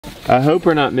I hope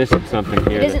we're not missing something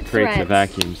here that creates a threads.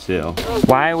 vacuum seal.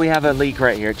 Why do we have a leak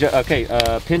right here? Okay,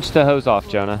 pinch the hose off,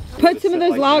 Jonah. Put some of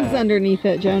those logs underneath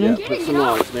it, Jonah. Yeah, put some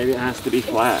logs. Maybe it has to be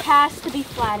flat. It has to be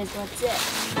flat is what's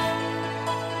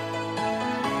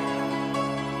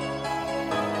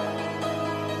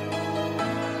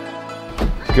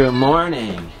it. Good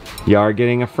morning. You are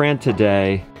getting a friend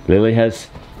today. Lily has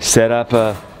set up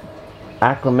a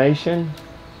acclimation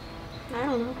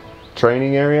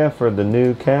training area for the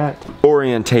new cat.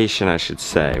 Orientation, I should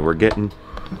say. We're getting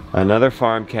another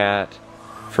farm cat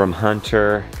from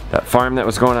Hunter. That farm that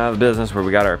was going out of business where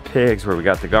we got our pigs, where we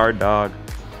got the guard dog.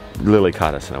 Lily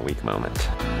caught us in a weak moment.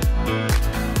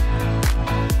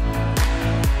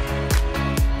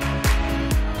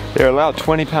 They're allowed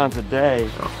 20 pounds a day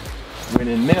when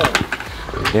in milk.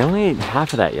 They only ate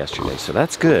half of that yesterday, so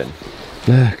that's good.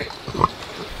 Look.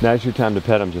 Now's your time to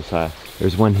pet them, Josiah.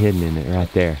 There's one hidden in it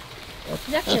right there.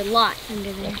 There's actually a lot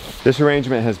under there. This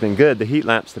arrangement has been good. The heat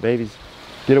lamps, the babies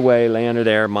get away, lay under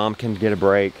there. Mom can get a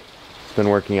break. It's been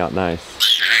working out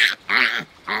nice.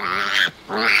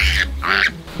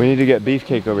 We need to get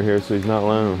Beefcake over here so he's not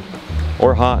alone.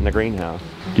 Or Hot in the greenhouse.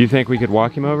 Do you think we could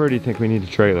walk him over, or do you think we need a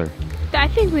trailer? I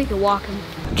think we could walk him.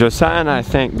 Josiah and I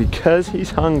think because he's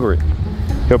hungry,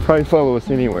 he'll probably follow us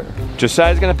anywhere.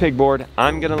 Josiah's gonna pig board.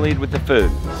 I'm gonna lead with the food.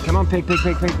 Come on, pig, pig,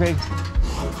 pig, pig, pig.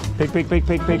 Pig, pig, pig,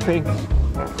 pig, pig, pig.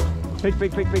 Pig,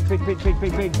 pig, pig, pig, pig, pig, pig,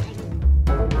 pig, pig.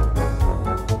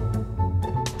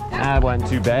 That wasn't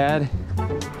too bad.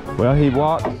 Well, he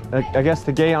walked, I guess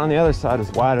the gate on the other side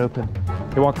is wide open.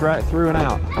 He walked right through and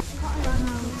out.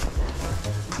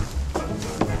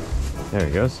 There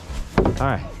he goes. All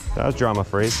right, that was drama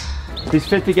free. These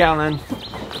 50-gallon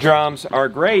drums are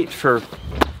great for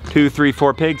 2, 3,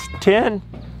 4 pigs. 10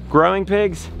 growing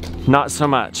pigs, not so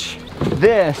much.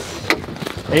 This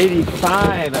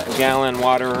 85-gallon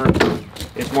waterer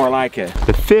is more like it.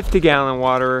 The 50-gallon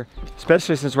waterer,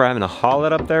 especially since we're having to haul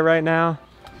it up there right now,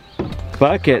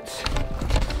 buckets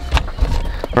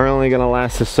are only gonna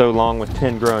last us so long with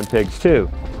 10 growing pigs too.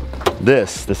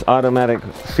 This automatic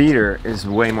feeder is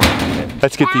way more efficient.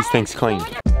 Let's get these things cleaned.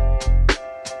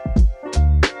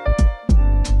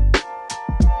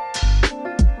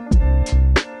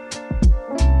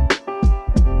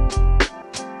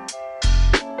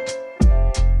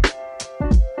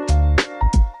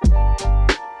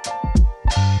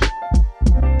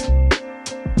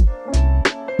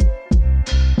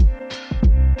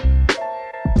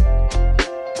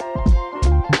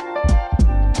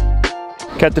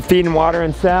 Got the feed and water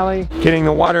and Sally. Getting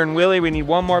the water and Willie. We need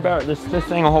one more barrel. This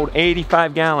thing will hold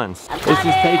 85 gallons. This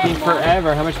is taking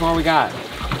forever. How much more we got?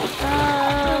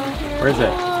 Where is it?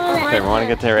 Okay, we want to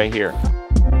get there right here.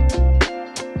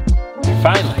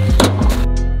 Finally.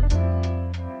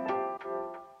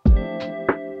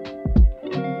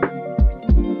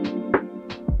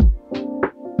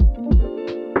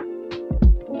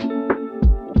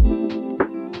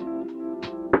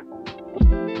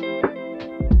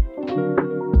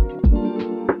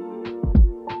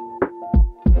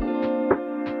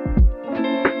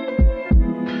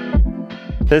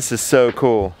 This is so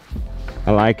cool.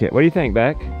 I like it. What do you think,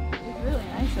 Beck? It's really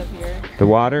nice up here. The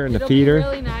water and the feeder?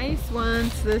 It'll be really nice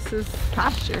once this is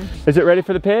pasture. Is it ready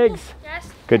for the pigs? Yes.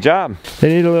 Good job. They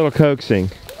need a little coaxing.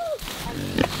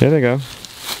 There they go.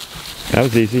 That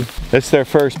was easy. This is their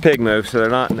first pig move, so they're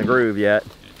not in the groove yet.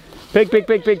 Pig, pig,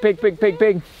 pig, pig, pig, pig, pig,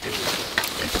 pig.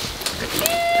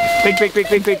 Pig, pig, pig,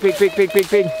 pig, pig, pig, pig, pig, pig,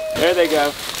 pig. There they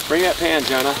go. Bring that pan,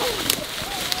 Jonah.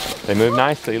 They move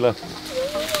nicely, look.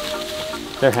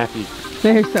 They're happy.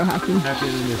 They're so happy.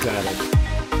 Happier than this attic.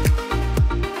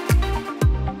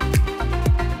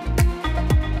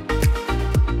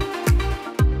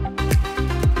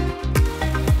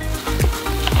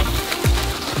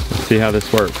 Let's see how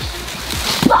this works.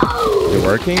 Is it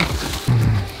working?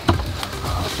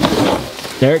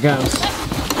 There it goes.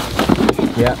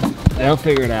 Yep, they'll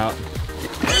figure it out.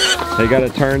 They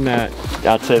gotta turn that.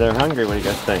 I'd say they're hungry. What do you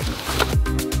guys think?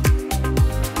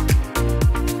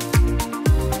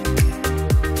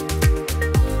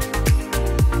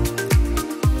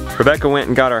 Rebecca went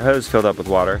and got our hose filled up with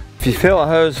water. If you fill a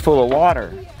hose full of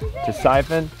water to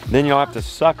siphon, then you'll have to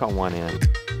suck on one end.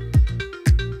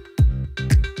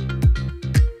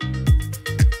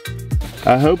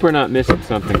 I hope we're not missing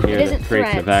something here that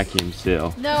creates a vacuum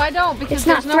seal. No, I don't, because It's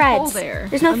not there's no hole threads. there.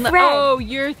 There's no thread. Oh,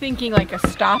 you're thinking like a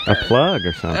stopper. A plug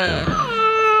or something.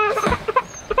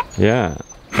 Yeah,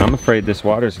 I'm afraid this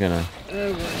water's gonna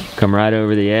come right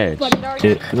over the edge.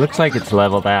 It looks like it's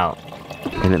leveled out.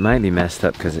 And it might be messed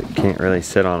up because it can't really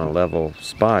sit on a level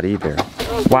spot either.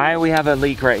 Why we have a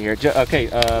leak right here? Okay,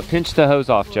 pinch the hose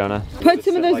off, Jonah. Put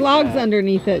some of those logs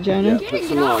underneath it, Jonah. Yeah, put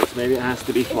some logs. Maybe it has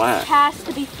to be flat. It has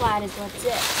to be flat is what's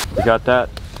it. You got that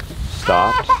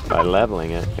stopped by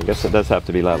leveling it. I guess it does have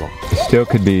to be level. Still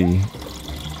could be.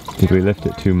 Did we lift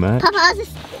it too much?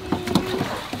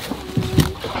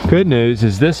 Good news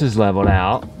is this is leveled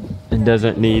out and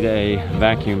doesn't need a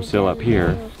vacuum seal up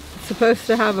here. It's supposed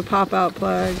to have a pop-out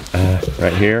plug.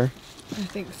 Right here. I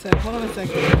think so. Hold on a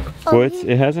second. Well,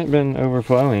 it hasn't been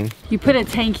overflowing. You put a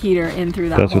tank heater in through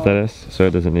that That's what hole. that is? So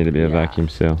it doesn't need to be a vacuum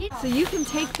seal. So you can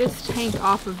take this tank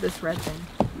off of this red thing.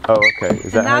 Oh, okay.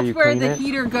 Is that And how that's you where clean the it?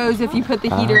 heater goes if you put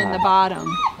the heater in the bottom.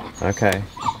 Okay.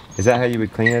 Is that how you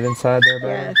would clean it inside there,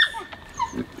 baby?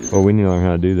 Yes. Well, we need to learn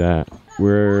how to do that.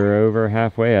 We're over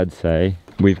halfway, I'd say.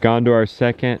 We've gone to our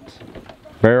second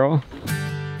barrel.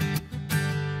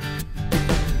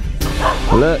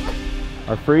 Look,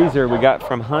 our freezer we got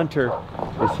from Hunter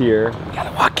is here. We got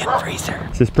a walk-in freezer.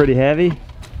 Is this pretty heavy?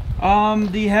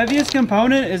 The heaviest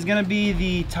component is gonna be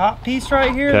the top piece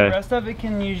right here. Okay. The rest of it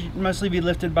can mostly be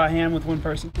lifted by hand with one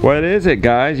person. What is it,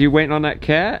 guys? You waiting on that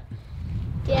cat?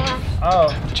 Yeah.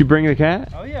 Oh, Did you bring the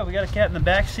cat? oh yeah, we got a cat in the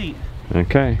back seat.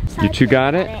 Okay. You two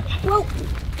got it? Whoa.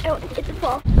 I don't get the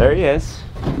ball. There he is.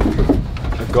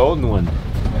 A golden one.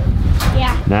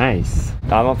 Yeah. Nice.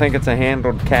 I don't think it's a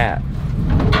handled cat.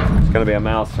 It's gonna be a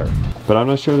mouser. But I'm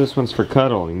not sure this one's for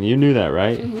cuddling. You knew that,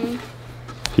 right? Mm-hmm.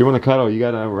 If you want to cuddle, you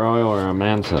got a Royal or a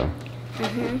Manso.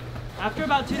 Mm-hmm. After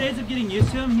about 2 days of getting used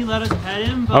to him, he let us pet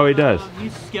him. But, Oh, he does?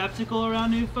 He's skeptical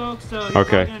around new folks, so he's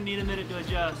Okay. gonna need a minute to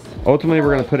adjust. Ultimately,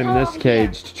 we're gonna put him in this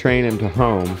cage to train him to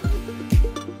home.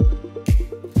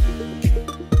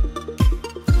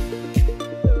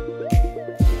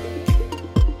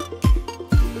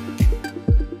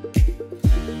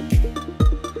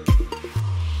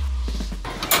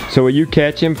 So will you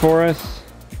catch him for us?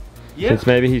 Yeah. Since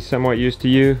maybe he's somewhat used to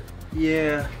you,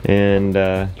 Yeah. and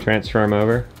transfer him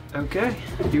over. Okay.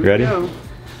 Here Ready? we go.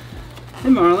 Hey,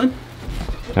 Marlon.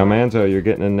 Now, Manzo, you're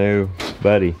getting a new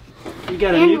buddy. You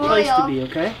got a And new place to Royal. be,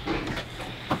 okay?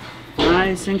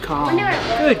 Nice and calm.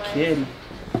 Good kid.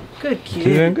 Good kid.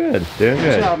 He's doing good. Doing Good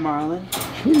good. job, Marlon.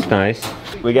 He's nice.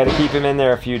 We got to keep him in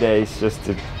there a few days just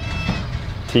to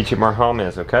teach him where home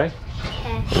is, okay?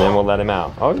 Okay. And then we'll let him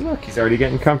out. Oh, look, he's already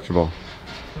getting comfortable.